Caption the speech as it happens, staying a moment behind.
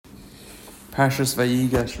Parshas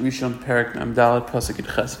Vigash, Rishon Perak Memdalad Pasuk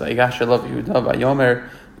Ches Vigash Elav Yehuda Vayomer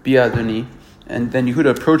Biadoni. And then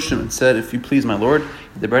Yehuda approached him and said, "If you please, my lord,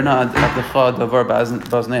 may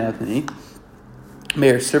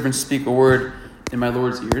your servant speak a word in my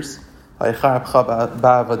lord's ears,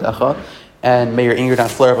 and may your anger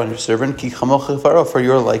not flare up on your servant, for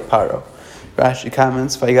you are like Paro." Rashi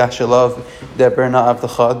comments, Vigash Elav Deberna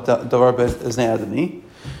Avdecha Davar Beznei Adoni.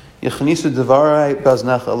 Yechnisu devarai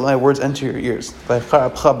baznecha. Let my words enter your ears. And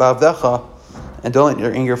don't let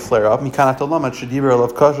your anger flare up. Mikanat olamad shediber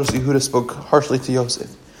alav kashos. Yehuda spoke harshly to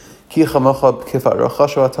Yosef. Ki chamocha kefaro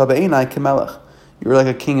chasho ata be'enai kemelech. You were like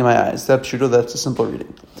a king in my eyes. That's a simple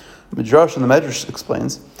reading. Midrash and the Medrash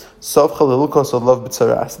explains, Sov chalilukos olav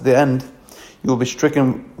b'tzaras. At the end, you will be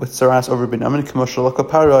stricken with tzaras over Binyamin. K'moshalaka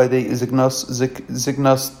paro de zignos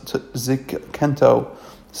kento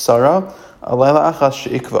Sarah. Alayla achas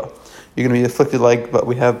sheikva. You're going to be afflicted like what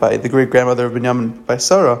we have by the great grandmother of Binyamin, by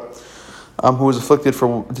Sarah, who was afflicted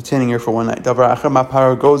for detaining her for one night. Davar acher ma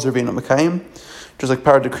paro goes v'ino mekayim, just like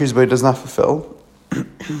Paro decrees but he does not fulfill.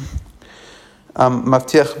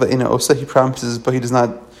 Mavtiach v'ino osa, he promises but he does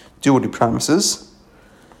not do what he promises.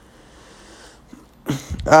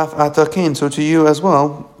 Af atakin, so to you as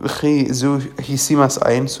well. V'chi zu hisimas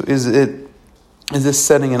ayin. So is this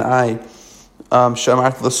setting an eye? As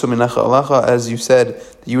you said,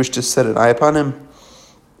 that you wish to set an eye upon him.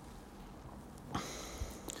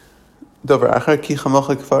 If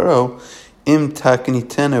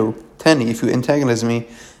you antagonize me,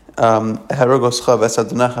 I'll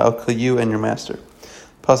kill you and your master.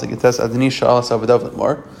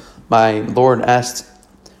 My Lord asked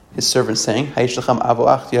his servant, saying, do you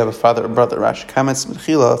have a father or brother? Rashi comments from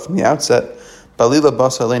the outset,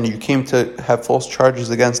 you came to have false charges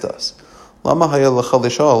against us. Why do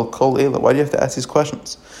you have to ask these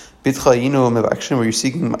questions? Were you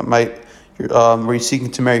seeking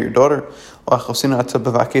to marry your daughter? Or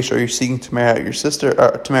are you seeking to marry your sister?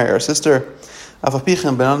 But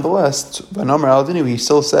nonetheless, he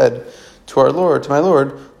still said to my Lord,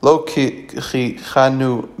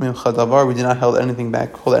 we did not hold anything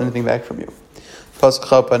back from you.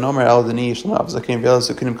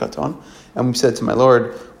 And we said to my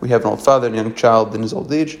Lord, we have an old father and a young child in his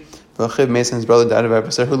old age. His brother died of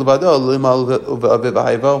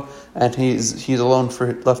and he's alone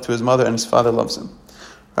left to his mother, and his father loves him.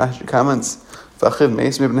 Rashi comments,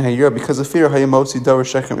 because of fear,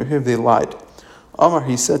 they lied. Omar,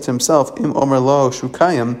 he said to himself, Im Omer lo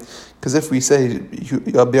shukayim, because if we say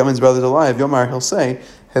Binyamin's brother is alive, Yomar, he'll say,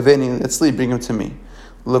 Heveni etzli, bring him to me.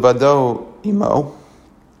 Levado imo,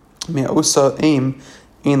 me'usa im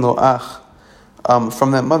in lo ach.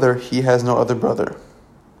 From that mother, he has no other brother.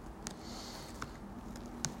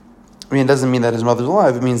 It doesn't mean that his mother's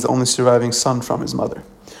alive. It means the only surviving son from his mother.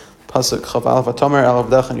 Pasuk Chav Vatomer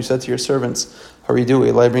Alavdach, and you said to your servants, Haridu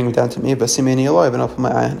Eli, bring him down to me. Basimeni Eloi, and open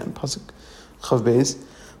my eye on him. Pasuk Chav Beis.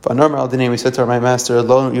 Vanormer Al Dinei, we said to my master,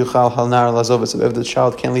 Lo Yuchal Halnar Lazovas. If the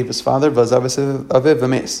child can't leave his father, Vazavas Aviv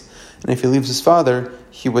V'Meis. And if he leaves his father,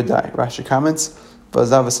 he would die. Rashi comments,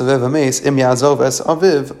 Vazavas Aviv V'Meis. Im Yazov Es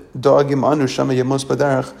Aviv Doagim Anu Shama Yemos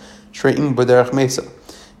Badarach Shreim Badarach Mesa.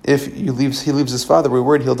 If he leaves his father, we're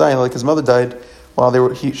worried he'll die, like his mother died while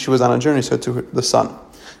she was on a journey, so to the son.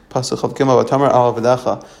 Then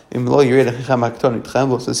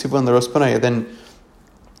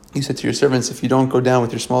he said to your servants, if you don't go down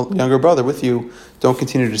with your younger brother with you, don't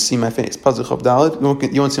continue to see my face. You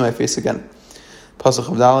won't see my face again. And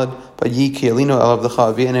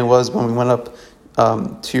it was when we went up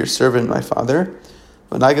to your servant, my father,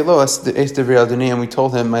 and we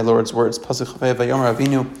told him my Lord's words. And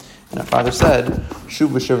our father said,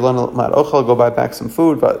 go buy back some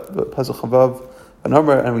food. And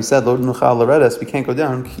we said, we can't go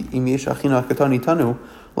down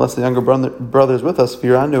unless the younger brother is with us.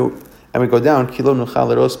 And we go down because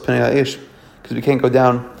we can't go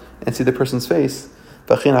down and see the person's face.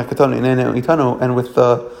 And with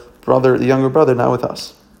the younger brother not with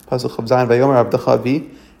us.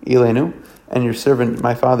 And your servant,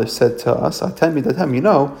 my father, said to us, my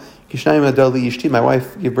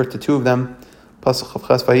wife gave birth to two of them,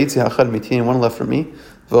 and one left for me.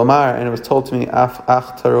 And it was told to me, and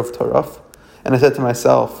I said to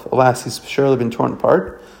myself, alas, he's surely been torn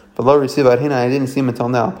apart. I didn't see him until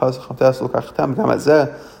now.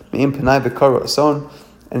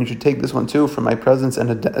 And you should take this one too, for my presence,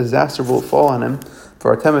 and a disaster will fall on him.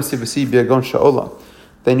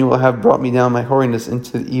 Then you will have brought me down my holiness in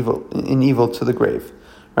evil to the grave.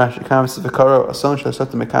 Rashi comments, because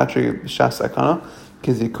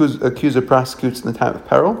the accuser prosecutes in the time of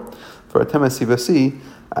peril. For a temesi vasi,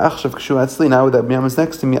 Now that Miriam is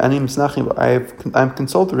next to me, I'm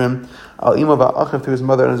consulted him to his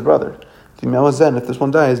mother and his brother. If this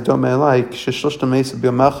one dies, and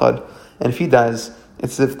if he dies,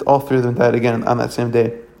 it's as if all three of them died again on that same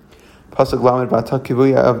day.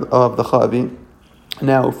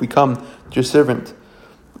 Now, if we come to your servant,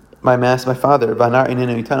 my master, my father, and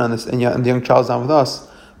the young child is not with us,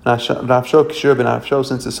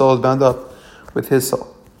 since his soul is bound up with his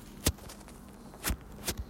soul.